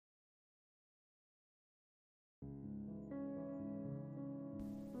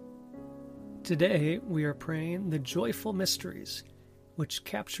Today we are praying the joyful mysteries, which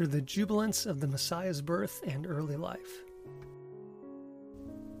capture the jubilance of the Messiah's birth and early life.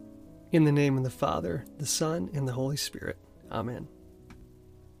 In the name of the Father, the Son, and the Holy Spirit. Amen.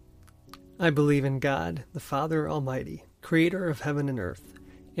 I believe in God, the Father Almighty, creator of heaven and earth,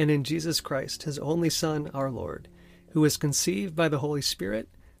 and in Jesus Christ, his only Son, our Lord, who was conceived by the Holy Spirit,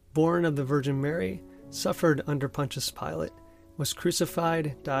 born of the Virgin Mary, suffered under Pontius Pilate, was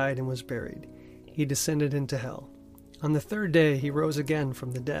crucified, died, and was buried. He descended into hell. On the third day he rose again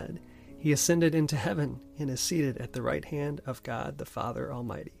from the dead. He ascended into heaven and is seated at the right hand of God the Father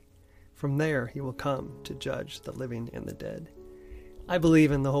Almighty. From there he will come to judge the living and the dead. I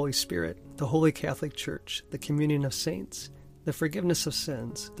believe in the Holy Spirit, the Holy Catholic Church, the communion of saints, the forgiveness of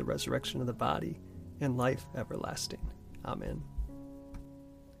sins, the resurrection of the body, and life everlasting. Amen.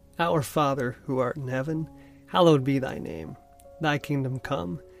 Our Father, who art in heaven, hallowed be thy name. Thy kingdom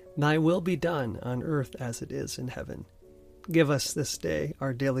come, thy will be done on earth as it is in heaven. Give us this day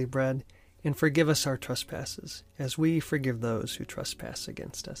our daily bread, and forgive us our trespasses, as we forgive those who trespass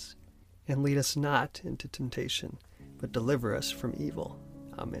against us. And lead us not into temptation, but deliver us from evil.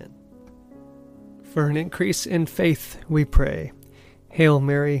 Amen. For an increase in faith, we pray. Hail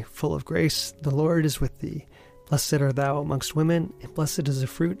Mary, full of grace, the Lord is with thee. Blessed art thou amongst women, and blessed is the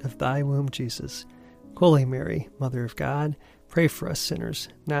fruit of thy womb, Jesus. Holy Mary, Mother of God, pray for us sinners,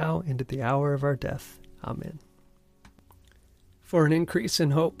 now and at the hour of our death. Amen. For an increase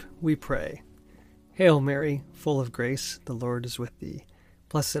in hope, we pray. Hail Mary, full of grace, the Lord is with thee.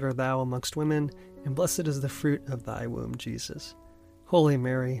 Blessed art thou amongst women, and blessed is the fruit of thy womb, Jesus. Holy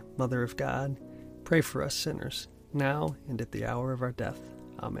Mary, Mother of God, pray for us sinners, now and at the hour of our death.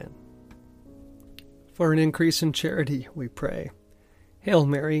 Amen. For an increase in charity, we pray. Hail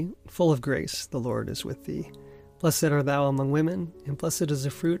Mary, full of grace, the Lord is with thee. Blessed art thou among women, and blessed is the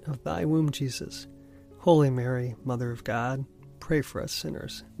fruit of thy womb, Jesus. Holy Mary, Mother of God, pray for us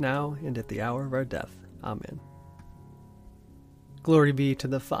sinners, now and at the hour of our death. Amen. Glory be to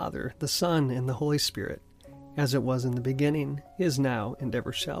the Father, the Son, and the Holy Spirit, as it was in the beginning, is now, and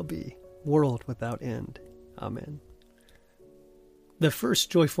ever shall be, world without end. Amen. The first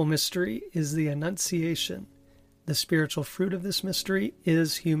joyful mystery is the Annunciation. The spiritual fruit of this mystery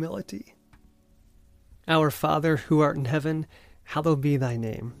is humility. Our Father, who art in heaven, hallowed be thy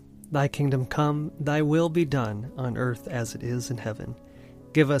name. Thy kingdom come, thy will be done, on earth as it is in heaven.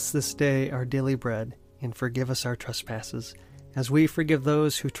 Give us this day our daily bread, and forgive us our trespasses, as we forgive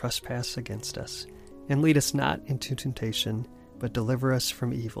those who trespass against us. And lead us not into temptation, but deliver us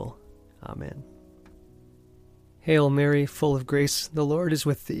from evil. Amen. Hail Mary, full of grace, the Lord is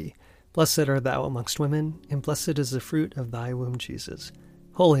with thee. Blessed art thou amongst women, and blessed is the fruit of thy womb, Jesus.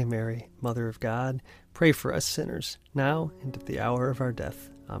 Holy Mary, Mother of God, pray for us sinners, now and at the hour of our death.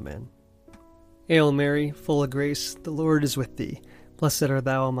 Amen. Hail Mary, full of grace, the Lord is with thee. Blessed art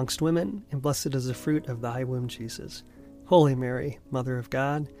thou amongst women, and blessed is the fruit of thy womb, Jesus. Holy Mary, Mother of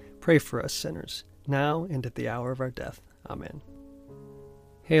God, pray for us sinners, now and at the hour of our death. Amen.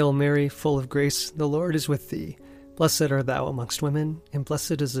 Hail Mary, full of grace, the Lord is with thee. Blessed art thou amongst women, and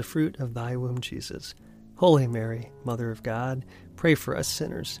blessed is the fruit of thy womb, Jesus. Holy Mary, Mother of God, pray for us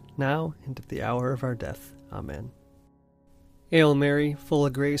sinners, now and at the hour of our death. Amen. Hail Mary, full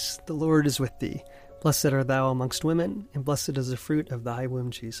of grace, the Lord is with thee. Blessed art thou amongst women, and blessed is the fruit of thy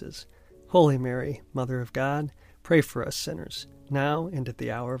womb, Jesus. Holy Mary, Mother of God, pray for us sinners, now and at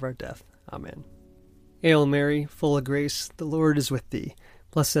the hour of our death. Amen. Hail Mary, full of grace, the Lord is with thee.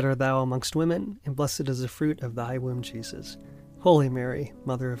 Blessed art thou amongst women, and blessed is the fruit of thy womb, Jesus. Holy Mary,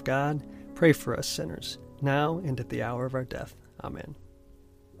 Mother of God, pray for us sinners, now and at the hour of our death. Amen.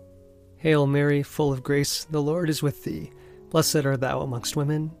 Hail Mary, full of grace, the Lord is with thee. Blessed art thou amongst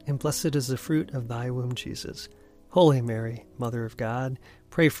women, and blessed is the fruit of thy womb, Jesus. Holy Mary, Mother of God,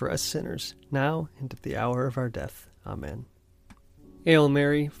 pray for us sinners, now and at the hour of our death. Amen. Hail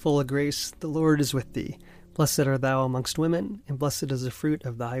Mary, full of grace, the Lord is with thee. Blessed art thou amongst women, and blessed is the fruit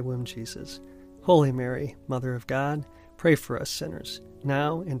of thy womb, Jesus. Holy Mary, Mother of God, pray for us sinners,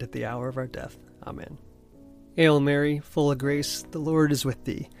 now and at the hour of our death. Amen. Hail Mary, full of grace, the Lord is with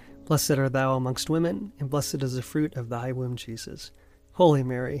thee. Blessed art thou amongst women, and blessed is the fruit of thy womb, Jesus. Holy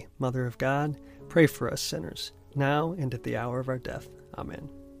Mary, Mother of God, pray for us sinners, now and at the hour of our death. Amen.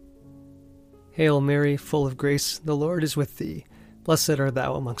 Hail Mary, full of grace, the Lord is with thee. Blessed art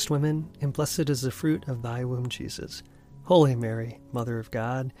thou amongst women, and blessed is the fruit of thy womb, Jesus. Holy Mary, Mother of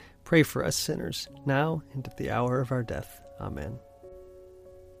God, pray for us sinners, now and at the hour of our death. Amen.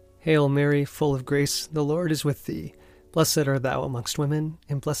 Hail Mary, full of grace, the Lord is with thee. Blessed art thou amongst women,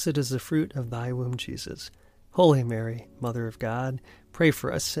 and blessed is the fruit of thy womb, Jesus. Holy Mary, Mother of God, pray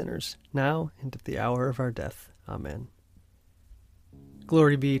for us sinners, now and at the hour of our death. Amen.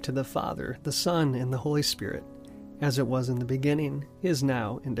 Glory be to the Father, the Son, and the Holy Spirit, as it was in the beginning, is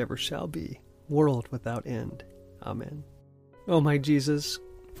now, and ever shall be, world without end. Amen. O my Jesus,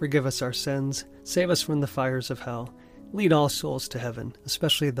 forgive us our sins, save us from the fires of hell, lead all souls to heaven,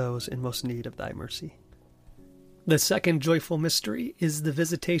 especially those in most need of thy mercy. The second joyful mystery is the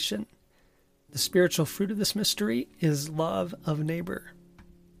Visitation. The spiritual fruit of this mystery is love of neighbor.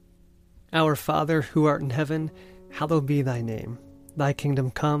 Our Father, who art in heaven, hallowed be thy name. Thy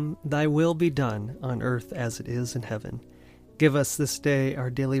kingdom come, thy will be done, on earth as it is in heaven. Give us this day our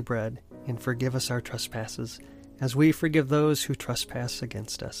daily bread, and forgive us our trespasses, as we forgive those who trespass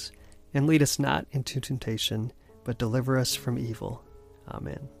against us. And lead us not into temptation, but deliver us from evil.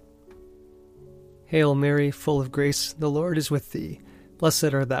 Amen. Hail Mary, full of grace, the Lord is with thee.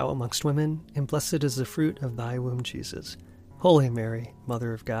 Blessed art thou amongst women, and blessed is the fruit of thy womb, Jesus. Holy Mary,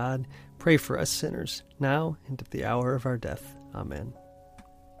 Mother of God, pray for us sinners, now and at the hour of our death. Amen.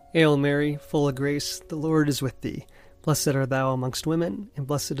 Hail Mary, full of grace, the Lord is with thee. Blessed art thou amongst women, and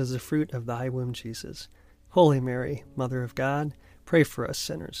blessed is the fruit of thy womb, Jesus. Holy Mary, Mother of God, pray for us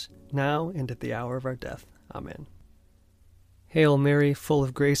sinners, now and at the hour of our death. Amen. Hail Mary, full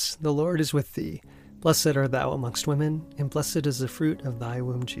of grace, the Lord is with thee. Blessed art thou amongst women, and blessed is the fruit of thy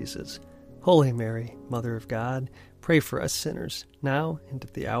womb, Jesus. Holy Mary, Mother of God, pray for us sinners, now and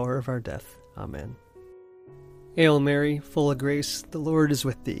at the hour of our death. Amen. Hail Mary, full of grace, the Lord is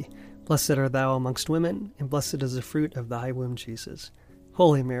with thee. Blessed art thou amongst women, and blessed is the fruit of thy womb, Jesus.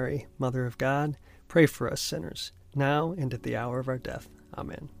 Holy Mary, Mother of God, pray for us sinners, now and at the hour of our death.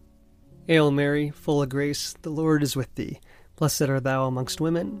 Amen. Hail Mary, full of grace, the Lord is with thee. Blessed art thou amongst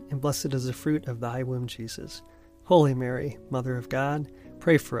women, and blessed is the fruit of thy womb, Jesus. Holy Mary, Mother of God,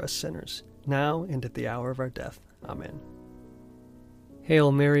 pray for us sinners, now and at the hour of our death. Amen.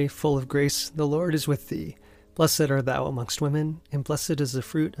 Hail Mary, full of grace, the Lord is with thee. Blessed art thou amongst women, and blessed is the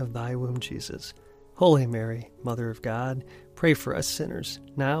fruit of thy womb, Jesus. Holy Mary, Mother of God, pray for us sinners,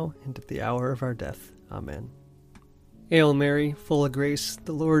 now and at the hour of our death. Amen. Hail Mary, full of grace,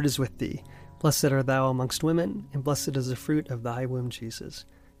 the Lord is with thee. Blessed art thou amongst women, and blessed is the fruit of thy womb, Jesus.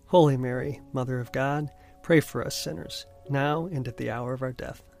 Holy Mary, Mother of God, pray for us sinners, now and at the hour of our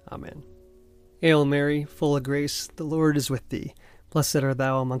death. Amen. Hail Mary, full of grace, the Lord is with thee. Blessed art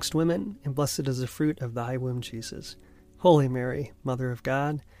thou amongst women, and blessed is the fruit of thy womb, Jesus. Holy Mary, Mother of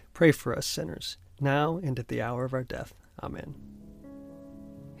God, pray for us sinners, now and at the hour of our death. Amen.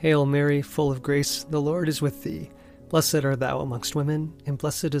 Hail Mary, full of grace, the Lord is with thee. Blessed art thou amongst women, and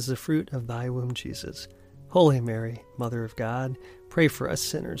blessed is the fruit of thy womb, Jesus. Holy Mary, Mother of God, pray for us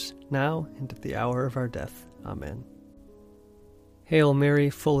sinners, now and at the hour of our death. Amen. Hail Mary,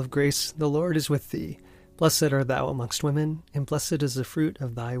 full of grace, the Lord is with thee. Blessed art thou amongst women, and blessed is the fruit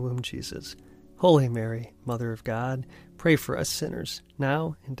of thy womb, Jesus. Holy Mary, Mother of God, pray for us sinners,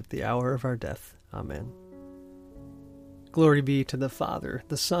 now and at the hour of our death. Amen. Glory be to the Father,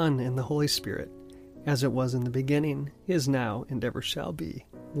 the Son, and the Holy Spirit, as it was in the beginning, is now, and ever shall be,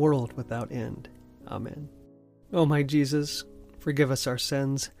 world without end. Amen. O my Jesus, forgive us our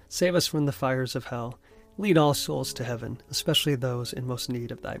sins, save us from the fires of hell, lead all souls to heaven, especially those in most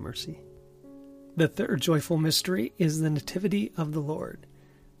need of thy mercy. The third joyful mystery is the Nativity of the Lord.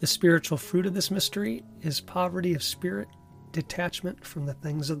 The spiritual fruit of this mystery is poverty of spirit, detachment from the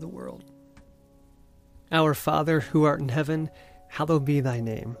things of the world. Our Father, who art in heaven, hallowed be thy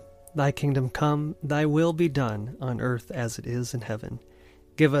name. Thy kingdom come, thy will be done, on earth as it is in heaven.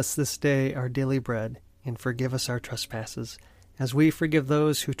 Give us this day our daily bread, and forgive us our trespasses, as we forgive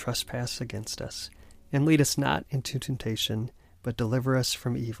those who trespass against us. And lead us not into temptation, but deliver us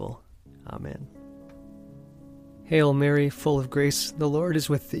from evil. Amen. Hail Mary, full of grace, the Lord is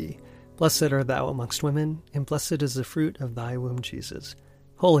with thee. Blessed art thou amongst women, and blessed is the fruit of thy womb, Jesus.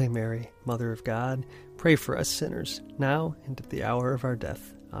 Holy Mary, Mother of God, pray for us sinners, now and at the hour of our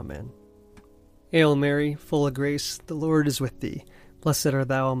death. Amen. Hail Mary, full of grace, the Lord is with thee. Blessed art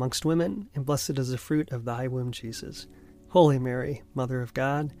thou amongst women, and blessed is the fruit of thy womb, Jesus. Holy Mary, Mother of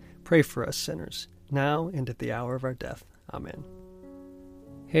God, pray for us sinners, now and at the hour of our death. Amen.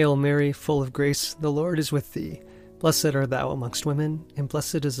 Hail Mary, full of grace, the Lord is with thee. Blessed art thou amongst women, and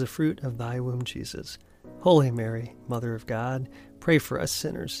blessed is the fruit of thy womb, Jesus. Holy Mary, Mother of God, pray for us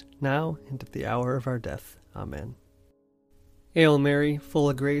sinners, now and at the hour of our death. Amen. Hail Mary, full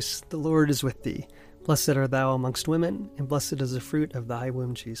of grace, the Lord is with thee. Blessed art thou amongst women, and blessed is the fruit of thy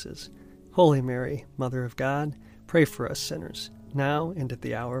womb, Jesus. Holy Mary, Mother of God, pray for us sinners, now and at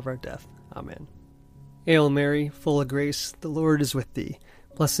the hour of our death. Amen. Hail Mary, full of grace, the Lord is with thee.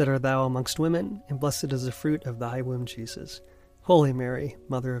 Blessed art thou amongst women, and blessed is the fruit of thy womb, Jesus. Holy Mary,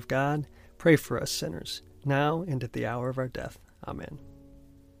 Mother of God, pray for us sinners, now and at the hour of our death. Amen.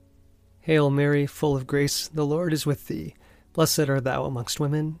 Hail Mary, full of grace, the Lord is with thee. Blessed art thou amongst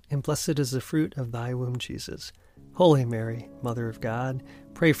women, and blessed is the fruit of thy womb, Jesus. Holy Mary, Mother of God,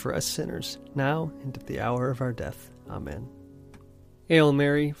 pray for us sinners, now and at the hour of our death. Amen. Hail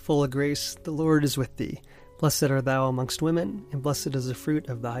Mary, full of grace, the Lord is with thee. Blessed art thou amongst women, and blessed is the fruit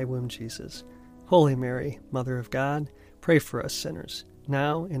of thy womb, Jesus. Holy Mary, Mother of God, pray for us sinners,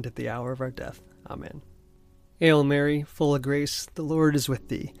 now and at the hour of our death. Amen. Hail Mary, full of grace, the Lord is with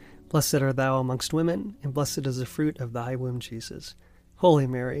thee. Blessed art thou amongst women, and blessed is the fruit of thy womb, Jesus. Holy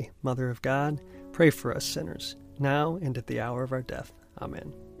Mary, Mother of God, pray for us sinners, now and at the hour of our death.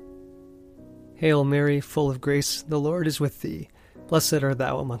 Amen. Hail Mary, full of grace, the Lord is with thee. Blessed art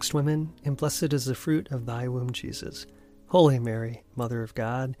thou amongst women, and blessed is the fruit of thy womb, Jesus. Holy Mary, Mother of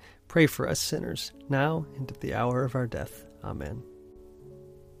God, pray for us sinners, now and at the hour of our death. Amen.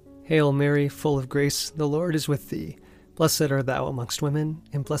 Hail Mary, full of grace, the Lord is with thee. Blessed art thou amongst women,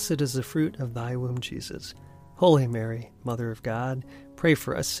 and blessed is the fruit of thy womb, Jesus. Holy Mary, Mother of God, pray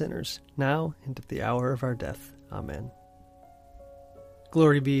for us sinners, now and at the hour of our death. Amen.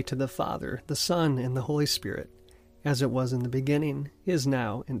 Glory be to the Father, the Son, and the Holy Spirit, as it was in the beginning, is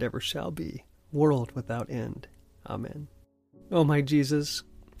now, and ever shall be, world without end. Amen. O my Jesus,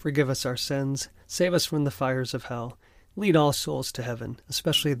 forgive us our sins, save us from the fires of hell, lead all souls to heaven,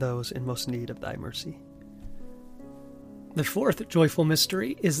 especially those in most need of thy mercy. The fourth joyful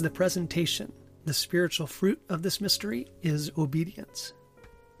mystery is the presentation. The spiritual fruit of this mystery is obedience.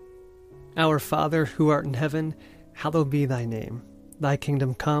 Our Father, who art in heaven, hallowed be thy name. Thy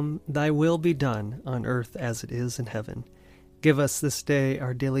kingdom come, thy will be done, on earth as it is in heaven. Give us this day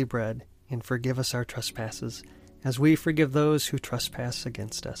our daily bread, and forgive us our trespasses, as we forgive those who trespass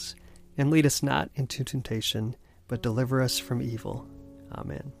against us. And lead us not into temptation, but deliver us from evil.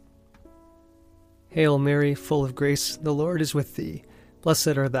 Amen. Hail Mary, full of grace, the Lord is with thee.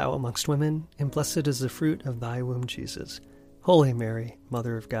 Blessed art thou amongst women, and blessed is the fruit of thy womb, Jesus. Holy Mary,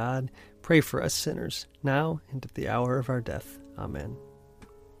 Mother of God, pray for us sinners, now and at the hour of our death. Amen.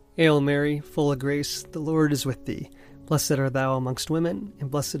 Hail Mary, full of grace, the Lord is with thee. Blessed art thou amongst women, and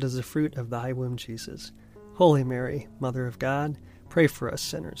blessed is the fruit of thy womb, Jesus. Holy Mary, Mother of God, pray for us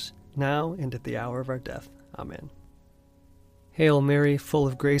sinners, now and at the hour of our death. Amen. Hail Mary, full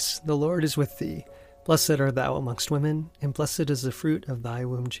of grace, the Lord is with thee. Blessed art thou amongst women, and blessed is the fruit of thy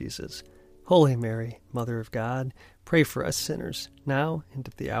womb, Jesus. Holy Mary, Mother of God, pray for us sinners, now and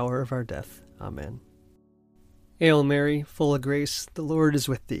at the hour of our death. Amen. Hail Mary, full of grace, the Lord is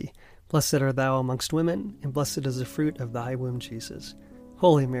with thee. Blessed art thou amongst women, and blessed is the fruit of thy womb, Jesus.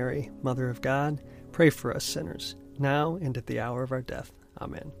 Holy Mary, Mother of God, pray for us sinners, now and at the hour of our death.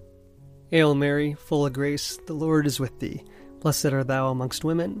 Amen. Hail Mary, full of grace, the Lord is with thee. Blessed art thou amongst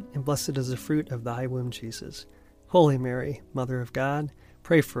women, and blessed is the fruit of thy womb, Jesus. Holy Mary, Mother of God,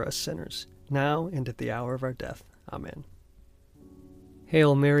 pray for us sinners, now and at the hour of our death. Amen.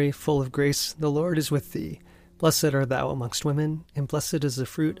 Hail Mary, full of grace, the Lord is with thee. Blessed art thou amongst women, and blessed is the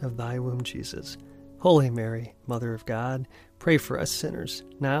fruit of thy womb, Jesus. Holy Mary, Mother of God, pray for us sinners,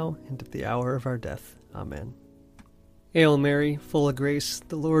 now and at the hour of our death. Amen. Hail Mary, full of grace,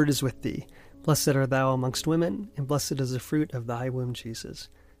 the Lord is with thee. Blessed art thou amongst women, and blessed is the fruit of thy womb, Jesus.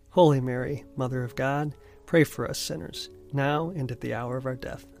 Holy Mary, Mother of God, pray for us sinners, now and at the hour of our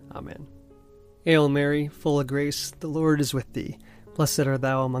death. Amen. Hail Mary, full of grace, the Lord is with thee. Blessed art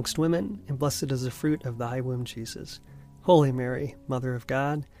thou amongst women, and blessed is the fruit of thy womb, Jesus. Holy Mary, Mother of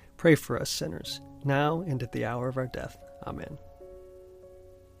God, pray for us sinners, now and at the hour of our death. Amen.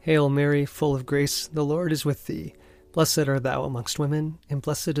 Hail Mary, full of grace, the Lord is with thee. Blessed art thou amongst women, and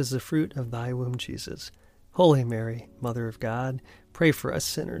blessed is the fruit of thy womb, Jesus. Holy Mary, Mother of God, pray for us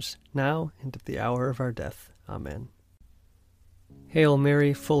sinners, now and at the hour of our death. Amen. Hail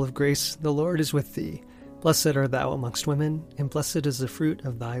Mary, full of grace, the Lord is with thee. Blessed art thou amongst women, and blessed is the fruit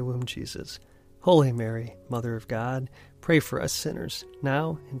of thy womb, Jesus. Holy Mary, Mother of God, pray for us sinners,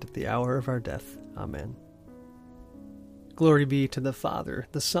 now and at the hour of our death. Amen. Glory be to the Father,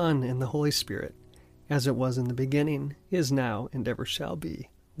 the Son, and the Holy Spirit, as it was in the beginning, is now, and ever shall be,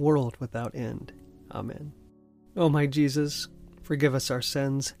 world without end. Amen. O my Jesus, forgive us our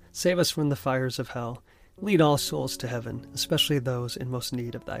sins, save us from the fires of hell, lead all souls to heaven, especially those in most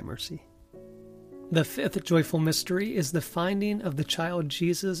need of thy mercy. The fifth joyful mystery is the finding of the child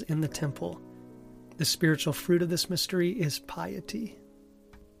Jesus in the temple. The spiritual fruit of this mystery is piety.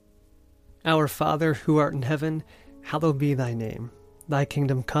 Our Father, who art in heaven, hallowed be thy name. Thy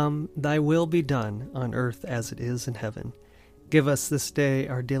kingdom come, thy will be done, on earth as it is in heaven. Give us this day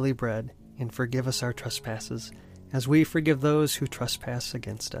our daily bread, and forgive us our trespasses, as we forgive those who trespass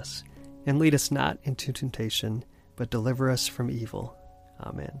against us. And lead us not into temptation, but deliver us from evil.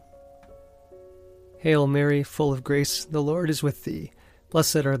 Amen. Hail Mary, full of grace, the Lord is with thee.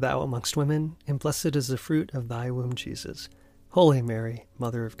 Blessed art thou amongst women, and blessed is the fruit of thy womb, Jesus. Holy Mary,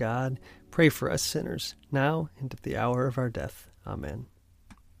 Mother of God, pray for us sinners, now and at the hour of our death. Amen.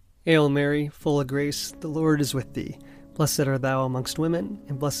 Hail Mary, full of grace, the Lord is with thee. Blessed art thou amongst women,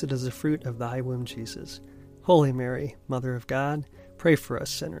 and blessed is the fruit of thy womb, Jesus. Holy Mary, Mother of God, pray for us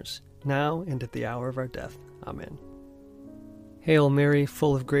sinners, now and at the hour of our death. Amen. Hail Mary,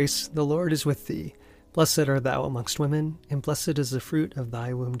 full of grace, the Lord is with thee. Blessed art thou amongst women, and blessed is the fruit of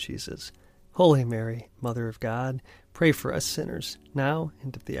thy womb, Jesus. Holy Mary, Mother of God, pray for us sinners, now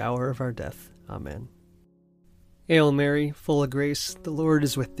and at the hour of our death. Amen. Hail Mary, full of grace, the Lord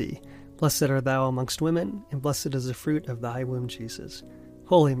is with thee. Blessed art thou amongst women, and blessed is the fruit of thy womb, Jesus.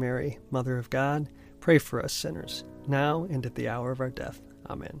 Holy Mary, Mother of God, pray for us sinners, now and at the hour of our death.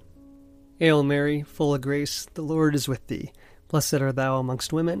 Amen. Hail Mary, full of grace, the Lord is with thee. Blessed art thou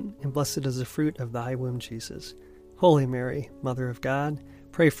amongst women, and blessed is the fruit of thy womb, Jesus. Holy Mary, Mother of God,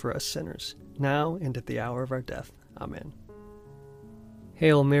 pray for us sinners, now and at the hour of our death. Amen.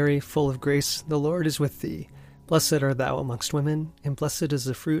 Hail Mary, full of grace, the Lord is with thee. Blessed art thou amongst women, and blessed is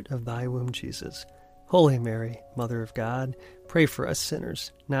the fruit of thy womb, Jesus. Holy Mary, Mother of God, pray for us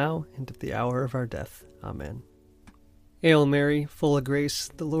sinners, now and at the hour of our death. Amen. Hail Mary, full of grace,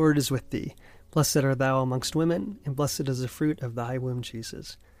 the Lord is with thee. Blessed art thou amongst women, and blessed is the fruit of thy womb,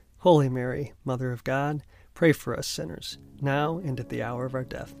 Jesus. Holy Mary, Mother of God, pray for us sinners, now and at the hour of our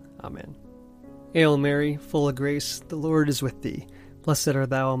death. Amen. Hail Mary, full of grace, the Lord is with thee. Blessed art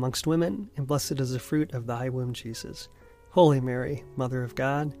thou amongst women, and blessed is the fruit of thy womb, Jesus. Holy Mary, Mother of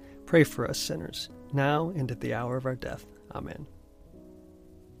God, pray for us sinners, now and at the hour of our death. Amen.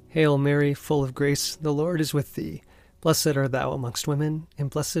 Hail Mary, full of grace, the Lord is with thee. Blessed art thou amongst women, and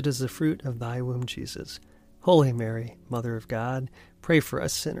blessed is the fruit of thy womb, Jesus. Holy Mary, Mother of God, pray for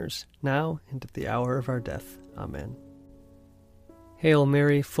us sinners, now and at the hour of our death. Amen. Hail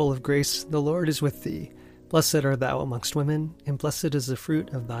Mary, full of grace, the Lord is with thee. Blessed art thou amongst women, and blessed is the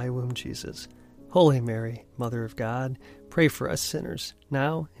fruit of thy womb, Jesus. Holy Mary, Mother of God, pray for us sinners,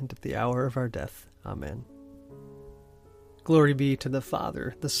 now and at the hour of our death. Amen. Glory be to the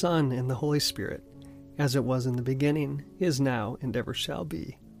Father, the Son, and the Holy Spirit, as it was in the beginning, is now, and ever shall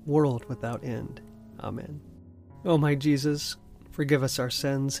be, world without end. Amen. O my Jesus, forgive us our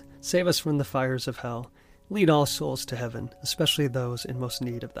sins, save us from the fires of hell, lead all souls to heaven, especially those in most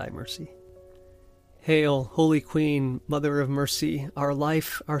need of thy mercy. Hail, Holy Queen, Mother of Mercy, our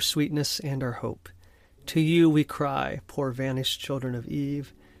life, our sweetness, and our hope. To you we cry, poor vanished children of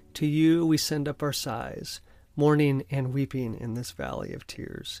Eve. To you we send up our sighs, mourning and weeping in this valley of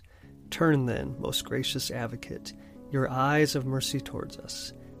tears. Turn then, most gracious Advocate, your eyes of mercy towards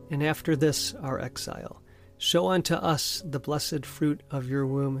us, and after this our exile, show unto us the blessed fruit of your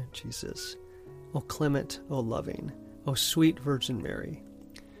womb, Jesus. O clement, O loving, O sweet Virgin Mary,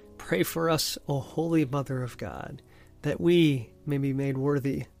 pray for us, O Holy Mother of God, that we may be made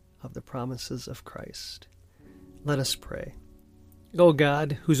worthy of the promises of Christ. Let us pray. O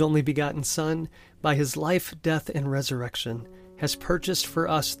God, whose only begotten Son, by his life, death, and resurrection, has purchased for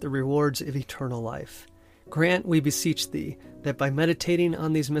us the rewards of eternal life, grant, we beseech thee, that by meditating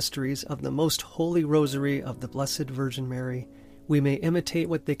on these mysteries of the most holy rosary of the Blessed Virgin Mary, we may imitate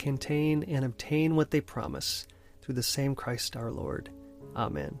what they contain and obtain what they promise, through the same Christ our Lord.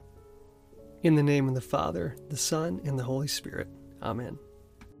 Amen. In the name of the Father, the Son, and the Holy Spirit. Amen.